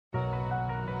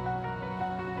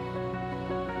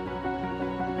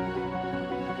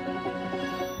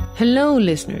Hello,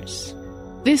 listeners.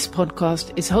 This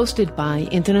podcast is hosted by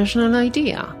International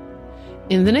IDEA.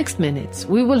 In the next minutes,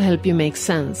 we will help you make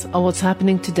sense of what's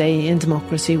happening today in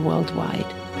democracy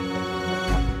worldwide.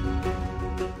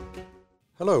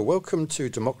 Hello, welcome to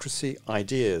Democracy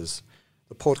Ideas,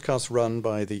 the podcast run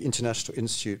by the International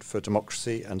Institute for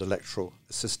Democracy and Electoral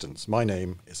Assistance. My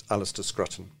name is Alistair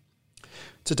Scrutton.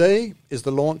 Today is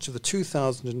the launch of the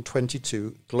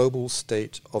 2022 Global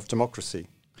State of Democracy,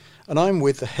 and I'm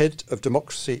with the Head of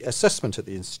Democracy Assessment at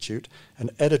the Institute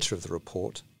and editor of the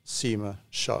report, Seema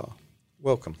Shah.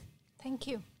 Welcome. Thank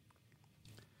you.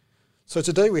 So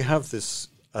today we have this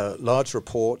large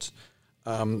report,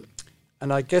 and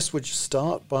I guess we'd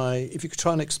start by, if you could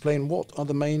try and explain what are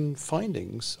the main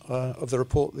findings of the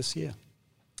report this year.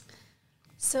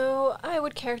 So I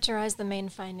would characterize the main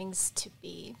findings to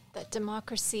be that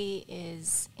democracy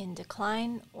is in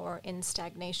decline or in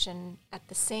stagnation at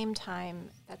the same time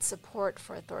that support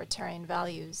for authoritarian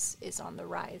values is on the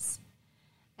rise.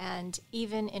 And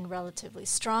even in relatively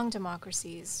strong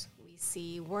democracies, we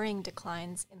see worrying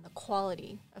declines in the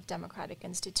quality of democratic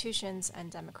institutions and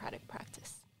democratic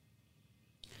practice.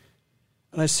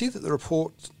 And I see that the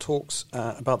report talks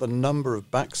about the number of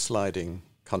backsliding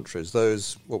countries,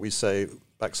 those, what we say,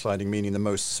 backsliding meaning the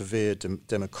most severe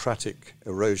democratic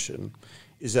erosion,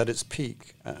 is at its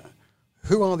peak.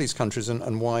 Who are these countries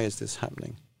and why is this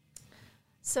happening?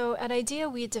 So at IDEA,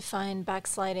 we define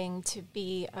backsliding to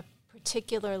be a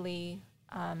particularly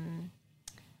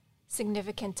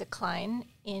significant decline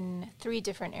in three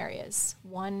different areas.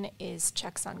 One is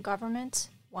checks on government,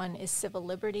 one is civil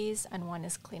liberties, and one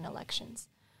is clean elections.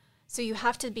 So you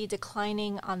have to be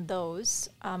declining on those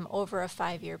over a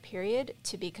 5-year period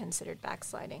to be considered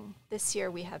backsliding. This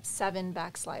year we have 7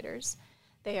 backsliders.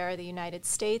 They are the United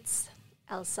States,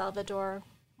 El Salvador,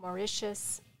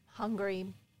 Mauritius, Hungary,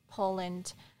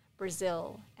 Poland,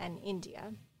 Brazil, and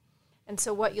India. And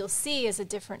so what you'll see is a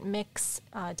different mix,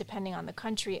 depending on the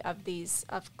country, of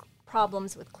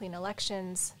problems with clean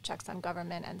elections, checks on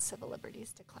government, and civil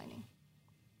liberties declining.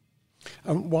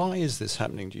 Why is this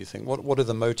happening, do you think? What are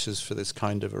the motives for this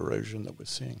kind of erosion that we're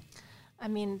seeing? I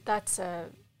mean, that's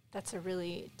a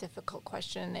really difficult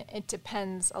question. It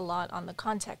depends a lot on the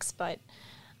context, but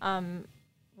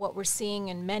what we're seeing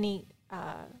in many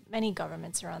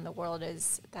governments around the world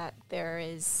is that there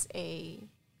is a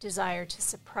desire to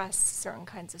suppress certain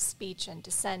kinds of speech and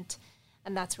dissent,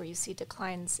 and that's where you see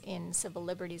declines in civil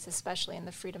liberties, especially in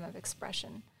the freedom of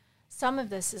expression. Some of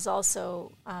this is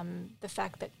also the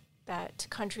fact that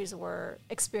countries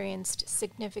experienced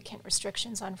significant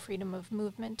restrictions on freedom of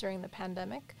movement during the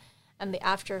pandemic, and the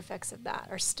after effects of that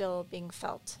are still being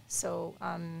felt. So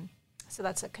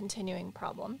that's a continuing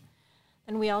problem.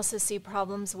 And we also see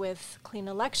problems with clean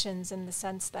elections in the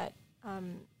sense that,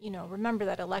 remember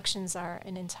that elections are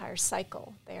an entire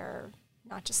cycle. They're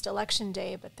not just election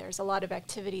day, but there's a lot of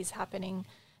activities happening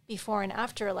before and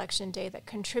after election day that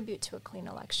contribute to a clean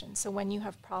election. So when you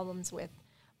have problems with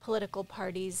political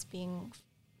parties being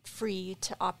free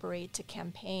to operate, to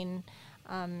campaign,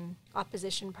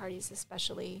 opposition parties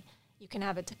especially, you can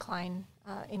have a decline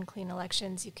in clean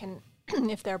elections. You can,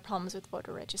 if there are problems with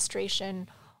voter registration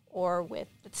or with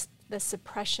the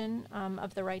suppression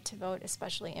of the right to vote,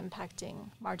 especially impacting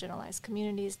marginalized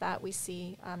communities that we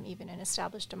see even in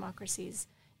established democracies,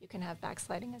 you can have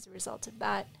backsliding as a result of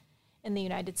that. In the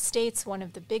United States, one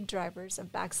of the big drivers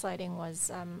of backsliding was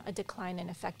a decline in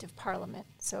effective parliament.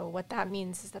 So what that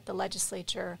means is that the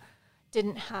legislature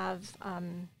didn't have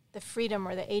the freedom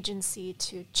or the agency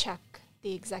to check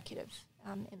the executive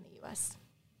in the U.S.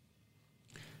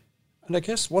 And I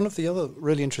guess one of the other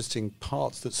really interesting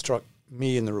parts that struck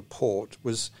me in the report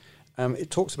was it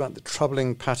talks about the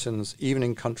troubling patterns even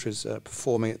in countries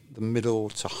performing at the middle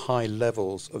to high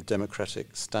levels of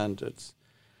democratic standards.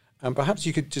 Perhaps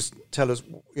you could just tell us,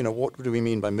 what do we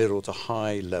mean by middle to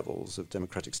high levels of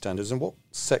democratic standards, and what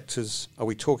sectors are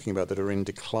we talking about that are in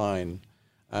decline,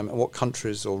 and what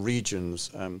countries or regions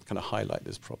kind of highlight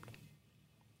this problem?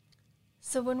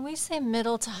 So when we say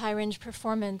middle to high range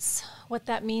performance, what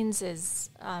that means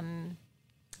is,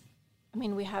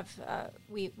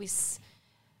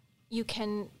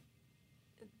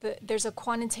 there's a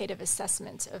quantitative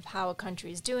assessment of how a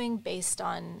country is doing based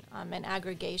on an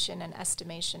aggregation and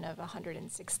estimation of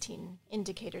 116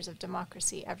 indicators of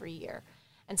democracy every year.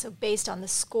 And so based on the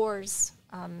scores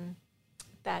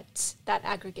that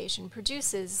aggregation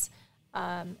produces,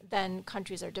 then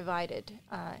countries are divided.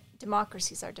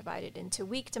 Democracies are divided into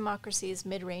weak democracies,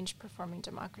 mid-range performing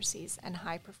democracies, and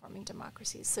high-performing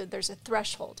democracies. So there's a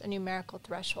threshold, a numerical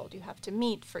threshold you have to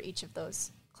meet for each of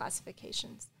those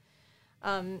classifications.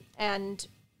 And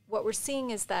what we're seeing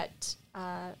is that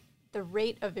the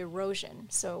rate of erosion,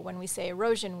 so when we say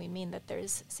erosion, we mean that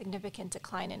there's significant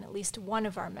decline in at least one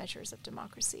of our measures of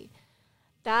democracy.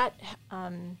 That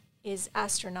is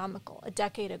astronomical. A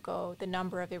decade ago, the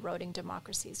number of eroding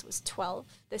democracies was 12.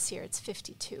 This year, it's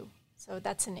 52. So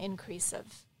that's an increase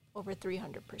of over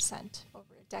 300%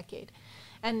 over a decade.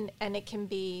 And it can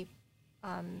be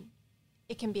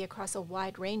across a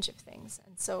wide range of things.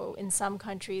 And so in some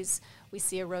countries, we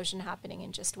see erosion happening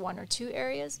in just one or two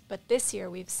areas. But this year,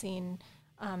 we've seen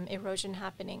erosion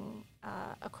happening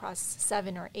across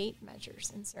 7 or 8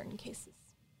 measures in certain cases.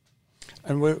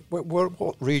 And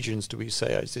what regions do we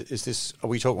say? Is this? Are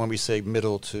we talking when we say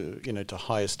middle to to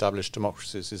high established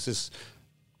democracies? Is this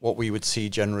what we would see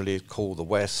generally called the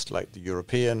West, like the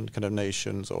European kind of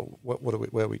nations, or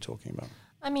where are we talking about?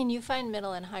 I mean, you find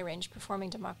middle and high range performing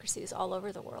democracies all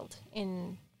over the world.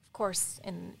 In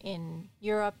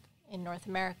Europe, in North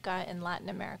America, in Latin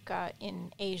America,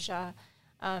 in Asia,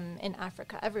 in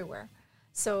Africa, everywhere.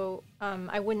 So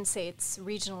I wouldn't say it's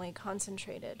regionally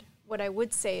concentrated. What I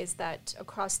would say is that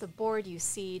across the board, you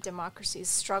see democracies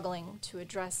struggling to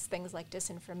address things like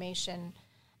disinformation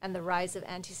and the rise of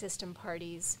anti-system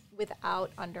parties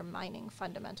without undermining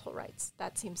fundamental rights.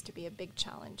 That seems to be a big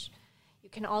challenge. You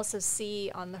can also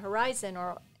see on the horizon,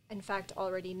 or in fact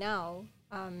already now,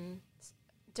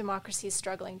 democracies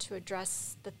struggling to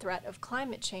address the threat of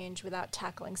climate change without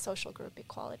tackling social group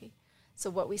equality. So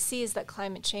what we see is that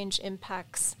climate change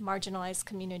impacts marginalized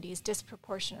communities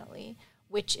disproportionately,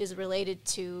 which is related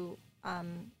to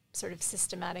sort of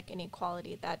systematic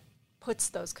inequality that puts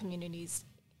those communities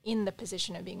in the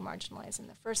position of being marginalized in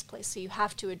the first place. So you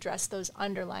have to address those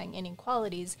underlying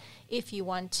inequalities if you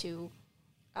want to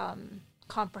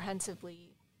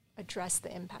comprehensively address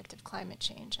the impact of climate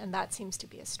change. And that seems to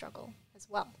be a struggle as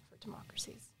well for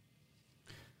democracies.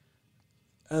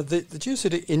 The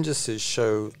geocities indices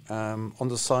show on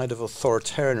the side of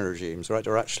authoritarian regimes, right,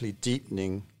 are actually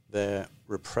deepening their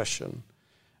repression.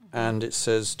 And it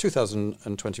says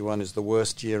 2021 is the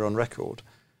worst year on record.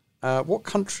 What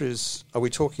countries are we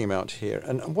talking about here?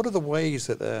 And what are the ways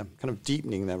that they're kind of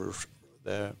deepening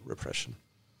their repression?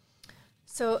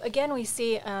 So again, we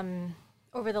see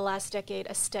over the last decade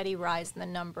a steady rise in the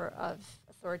number of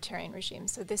authoritarian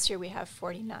regimes. So this year we have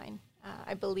 49.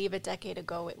 I believe a decade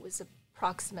ago it was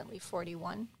approximately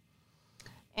 41.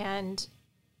 And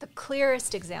the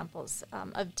clearest examples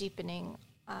of deepening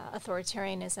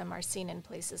authoritarianism are seen in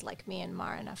places like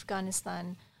Myanmar and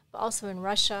Afghanistan, but also in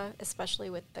Russia, especially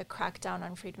with the crackdown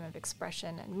on freedom of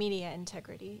expression and media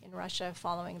integrity in Russia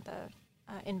following the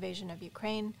invasion of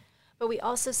Ukraine. But we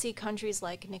also see countries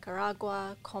like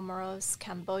Nicaragua, Comoros,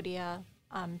 Cambodia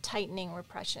tightening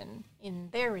repression in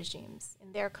their regimes,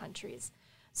 in their countries.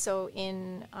 So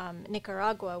in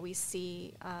Nicaragua, we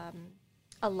see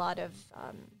a lot of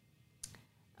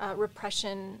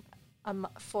repression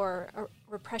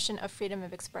repression of freedom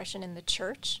of expression in the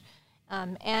church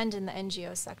and in the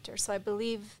NGO sector. So I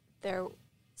believe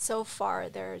so far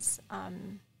there's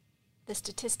the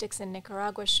statistics in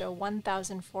Nicaragua show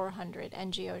 1,400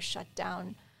 NGOs shut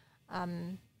down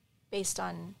based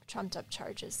on trumped-up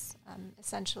charges,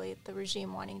 essentially the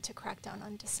regime wanting to crack down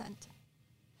on dissent.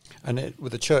 And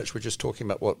with the church, we're just talking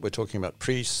about what we're talking about: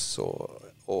 priests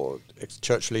or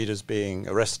church leaders being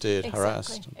arrested,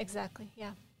 harassed. Exactly,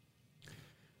 yeah.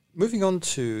 Moving on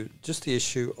to just the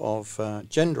issue of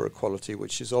gender equality,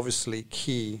 which is obviously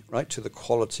key, right, to the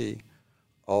quality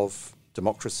of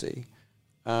democracy.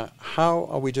 How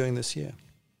are we doing this year?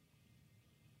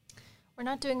 We're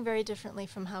not doing very differently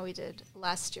from how we did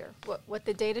last year. What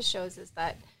the data shows is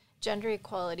that gender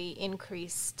equality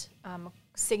increased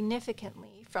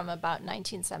significantly from about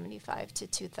 1975 to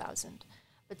 2000.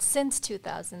 But since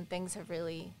 2000, things have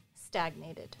really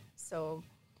stagnated. So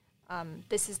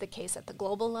this is the case at the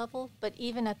global level, but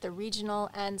even at the regional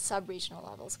and sub-regional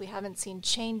levels, we haven't seen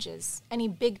changes, any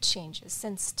big changes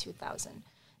since 2000.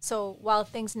 So while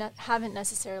things haven't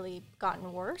necessarily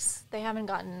gotten worse, they haven't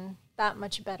gotten that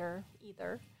much better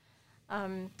either.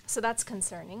 So that's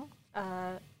concerning.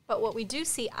 But what we do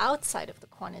see outside of the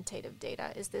quantitative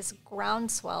data is this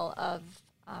groundswell of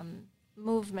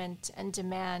movement and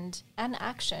demand and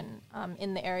action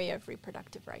in the area of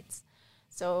reproductive rights.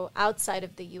 So outside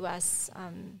of the U.S.,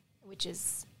 which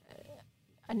is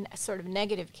a sort of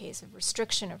negative case of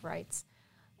restriction of rights,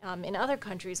 in other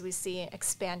countries we see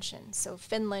expansion. So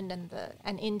Finland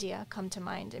and India come to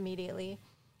mind immediately.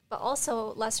 But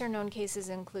also lesser-known cases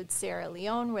include Sierra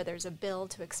Leone, where there's a bill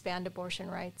to expand abortion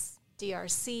rights,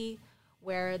 DRC,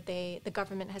 where the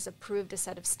government has approved a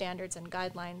set of standards and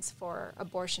guidelines for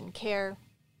abortion care,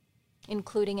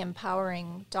 including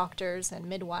empowering doctors and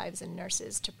midwives and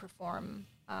nurses to perform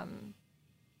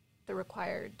the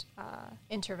required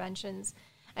interventions.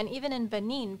 And even in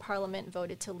Benin, Parliament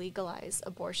voted to legalize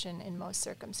abortion in most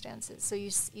circumstances. So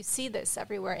you see this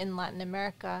everywhere in Latin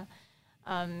America.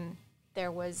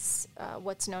 There was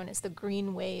what's known as the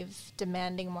Green Wave,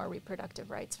 demanding more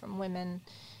reproductive rights from women.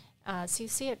 So you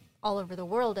see it all over the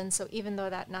world. And so even though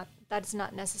that's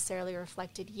not necessarily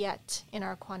reflected yet in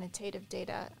our quantitative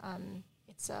data,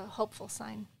 it's a hopeful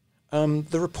sign.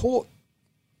 The report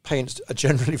paints a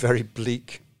generally very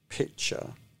bleak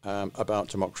picture about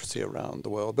democracy around the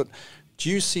world. But do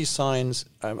you see signs,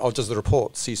 or does the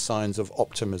report see signs of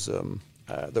optimism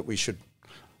that we should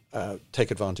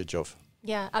take advantage of?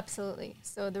 Yeah, absolutely.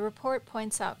 So the report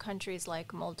points out countries like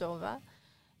Moldova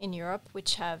in Europe,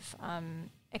 which have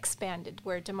expanded,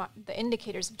 where the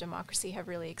indicators of democracy have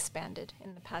really expanded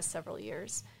in the past several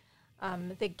years.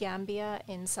 The Gambia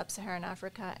in sub-Saharan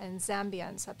Africa and Zambia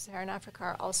in sub-Saharan Africa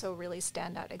are also really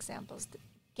standout examples.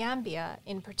 Gambia,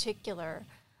 in particular,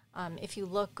 if you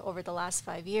look over the last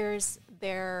 5 years,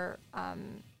 their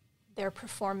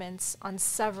performance on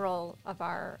several of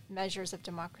our measures of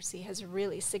democracy has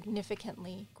really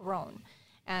significantly grown.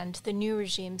 And the new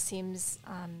regime seems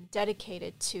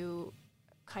dedicated to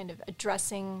kind of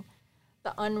addressing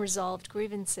the unresolved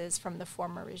grievances from the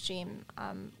former regime,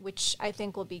 which I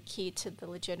think will be key to the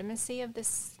legitimacy of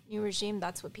this new regime.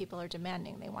 That's what people are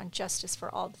demanding. They want justice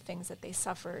for all the things that they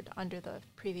suffered under the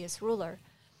previous ruler.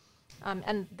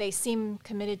 And they seem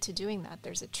committed to doing that.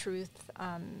 There's a Truth,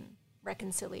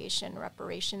 Reconciliation,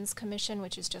 Reparations Commission,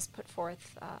 which has just put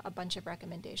forth a bunch of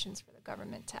recommendations for the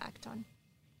government to act on.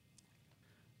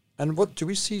 And what do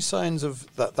we see signs of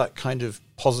that kind of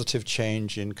positive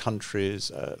change in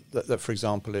countries that, for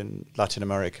example, in Latin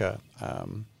America,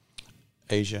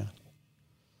 Asia?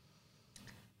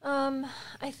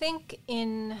 I think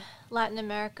in Latin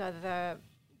America,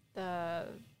 the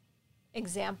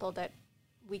example that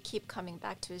we keep coming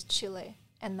back to is Chile,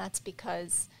 and that's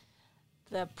because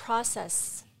the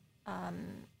process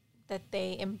that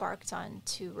they embarked on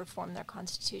to reform their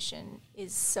constitution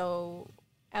is so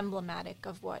emblematic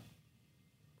of what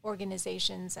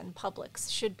organizations and publics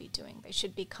should be doing. They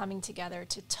should be coming together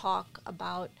to talk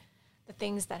about the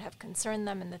things that have concerned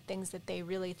them and the things that they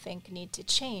really think need to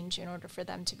change in order for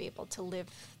them to be able to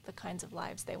live the kinds of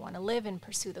lives they want to live and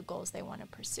pursue the goals they want to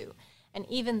pursue. And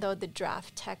even though the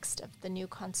draft text of the new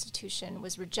constitution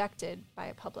was rejected by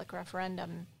a public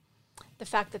referendum, the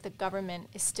fact that the government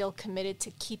is still committed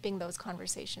to keeping those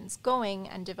conversations going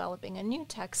and developing a new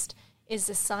text is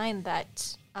a sign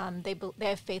that they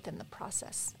have faith in the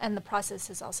process. And the process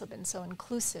has also been so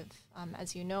inclusive,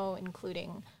 as you know,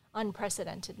 including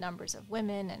unprecedented numbers of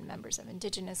women and members of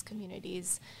indigenous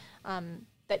communities,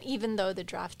 that even though the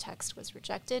draft text was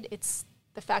rejected, it's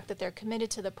the fact that they're committed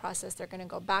to the process, they're going to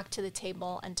go back to the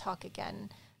table and talk again.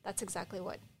 That's exactly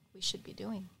what we should be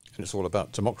doing. And it's all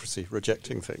about democracy,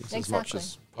 rejecting things exactly. as much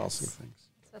as passing things.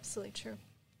 It's absolutely true.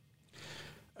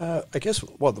 I guess,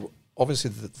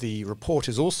 obviously the report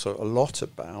is also a lot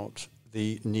about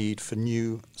the need for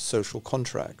new social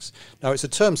contracts. Now, it's a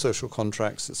term, social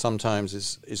contracts, that sometimes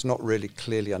is not really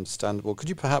clearly understandable. Could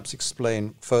you perhaps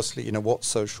explain, firstly, what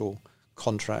social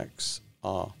contracts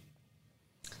are?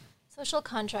 Social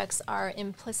contracts are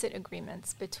implicit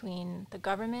agreements between the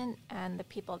government and the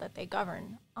people that they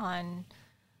govern on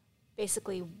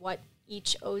basically what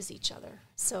each owes each other.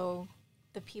 So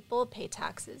the people pay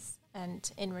taxes,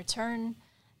 and in return,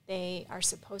 they are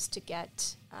supposed to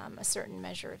get a certain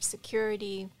measure of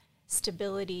security,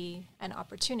 stability, and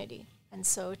opportunity. And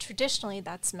so traditionally,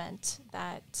 that's meant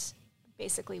that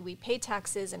basically we pay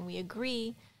taxes and we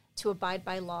agree to abide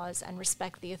by laws and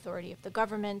respect the authority of the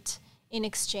government in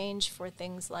exchange for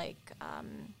things like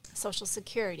Social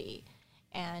Security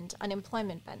and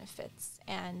unemployment benefits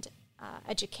and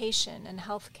education and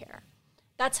healthcare.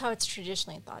 That's how it's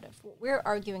traditionally thought of. What we're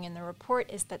arguing in the report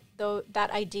is that though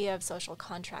that idea of social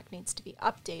contract needs to be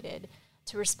updated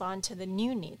to respond to the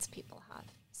new needs people have.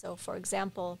 So, for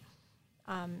example,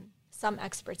 some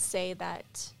experts say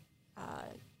that,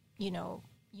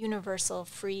 universal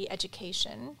free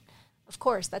education, of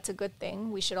course, that's a good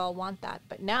thing. We should all want that.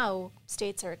 But now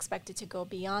states are expected to go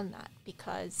beyond that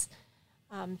because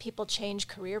people change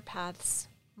career paths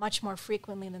much more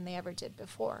frequently than they ever did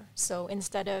before. So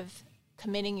instead of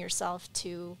committing yourself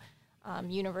to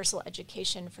universal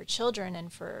education for children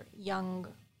and for young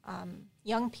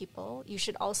people, you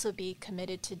should also be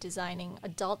committed to designing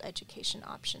adult education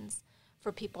options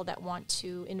for people that want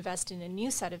to invest in a new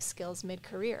set of skills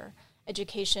mid-career.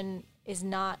 Education is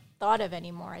not thought of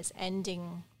anymore as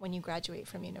ending when you graduate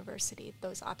from university.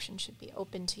 Those options should be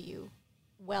open to you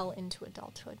well into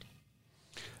adulthood.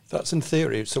 That's in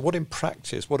theory. So what in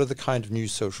practice, what are the kind of new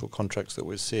social contracts that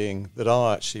we're seeing that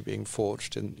are actually being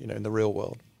forged in the real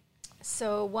world?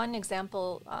 So one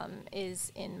example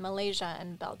is in Malaysia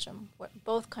and Belgium, where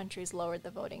both countries lowered the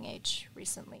voting age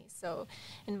recently. So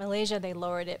in Malaysia, they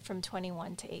lowered it from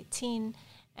 21 to 18.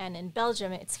 And in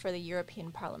Belgium, it's for the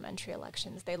European parliamentary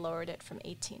elections. They lowered it from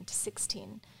 18 to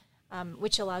 16,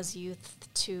 which allows youth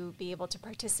to be able to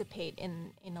participate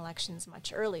in elections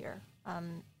much earlier.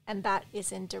 And that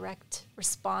is in direct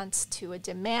response to a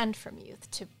demand from youth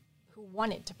who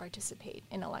wanted to participate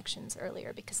in elections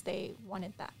earlier because they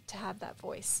wanted to have that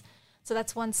voice. So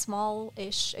that's one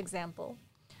small-ish example.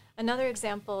 Another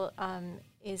example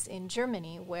is in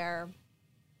Germany, where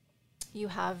you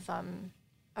have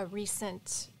a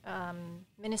recent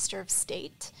minister of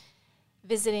state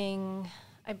visiting,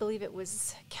 I believe it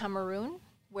was Cameroon,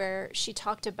 where she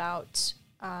talked about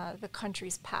the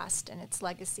country's past and its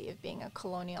legacy of being a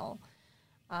colonial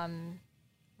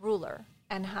ruler,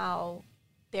 and how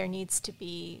there needs to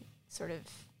be sort of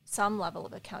some level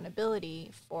of accountability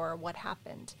for what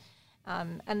happened.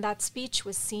 And that speech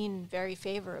was seen very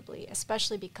favorably,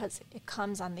 especially because it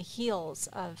comes on the heels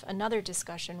of another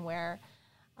discussion where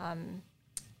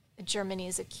Germany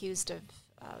is accused of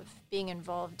being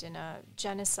involved in a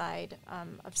genocide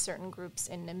of certain groups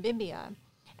in Namibia.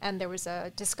 And there was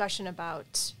a discussion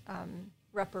about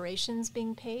reparations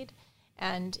being paid,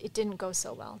 and it didn't go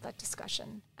so well, that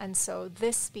discussion. And so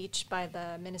this speech by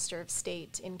the Minister of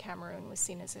State in Cameroon was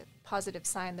seen as a positive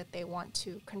sign that they want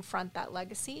to confront that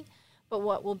legacy. But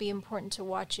what will be important to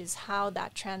watch is how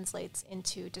that translates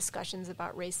into discussions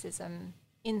about racism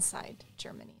inside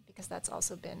Germany, because that's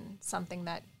also been something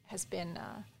that has been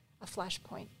a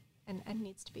flashpoint and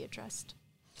needs to be addressed.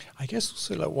 I guess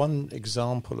also like one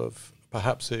example of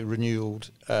perhaps a renewed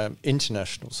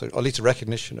international, so at least a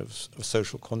recognition of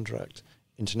social contract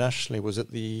internationally, was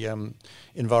at the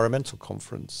environmental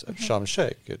conference at Sharm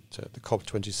el-Sheikh at the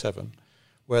COP27,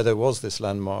 where there was this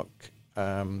landmark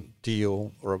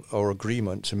deal or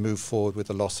agreement to move forward with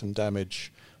a loss and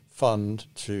damage fund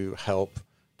to help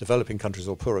developing countries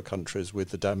or poorer countries with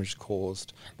the damage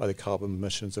caused by the carbon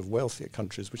emissions of wealthier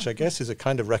countries, which I guess is a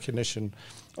kind of recognition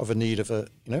of a need of a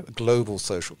global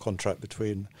social contract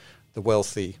between the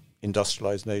wealthy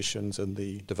industrialized nations and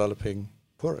the developing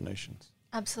poorer nations.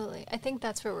 Absolutely. I think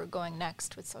that's where we're going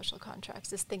next with social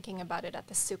contracts, is thinking about it at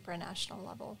the supranational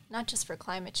level, not just for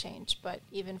climate change, but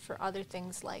even for other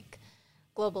things like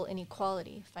global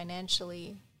inequality,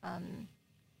 financially,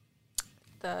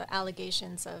 the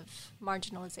allegations of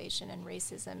marginalization and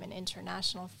racism in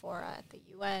international fora at the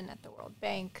UN, at the World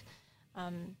Bank.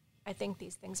 I think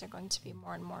these things are going to be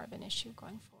more and more of an issue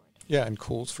going forward. Yeah, and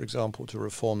calls, for example, to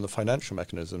reform the financial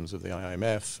mechanisms of the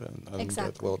IMF and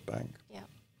Exactly. the World Bank. Yeah.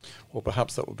 Well,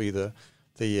 perhaps that will be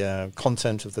the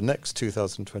content of the next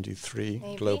 2023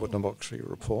 Maybe. Global Democracy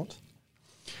Report.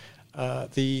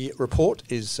 The report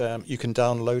is, you can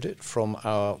download it from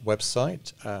our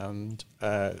website and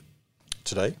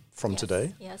today.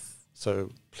 Yes. So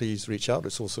please reach out.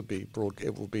 It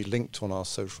will be linked on our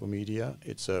social media.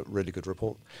 It's a really good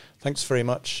report. Thanks very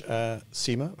much,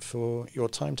 Seema, for your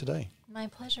time today. My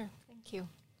pleasure. Thank you.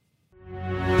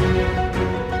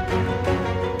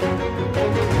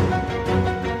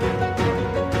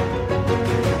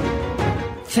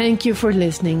 Thank you for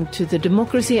listening to the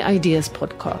Democracy Ideas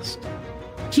podcast.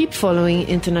 Keep following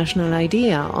International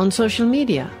IDEA on social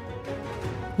media.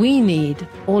 We need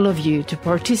all of you to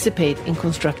participate in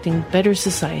constructing better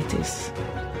societies.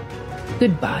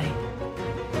 Goodbye.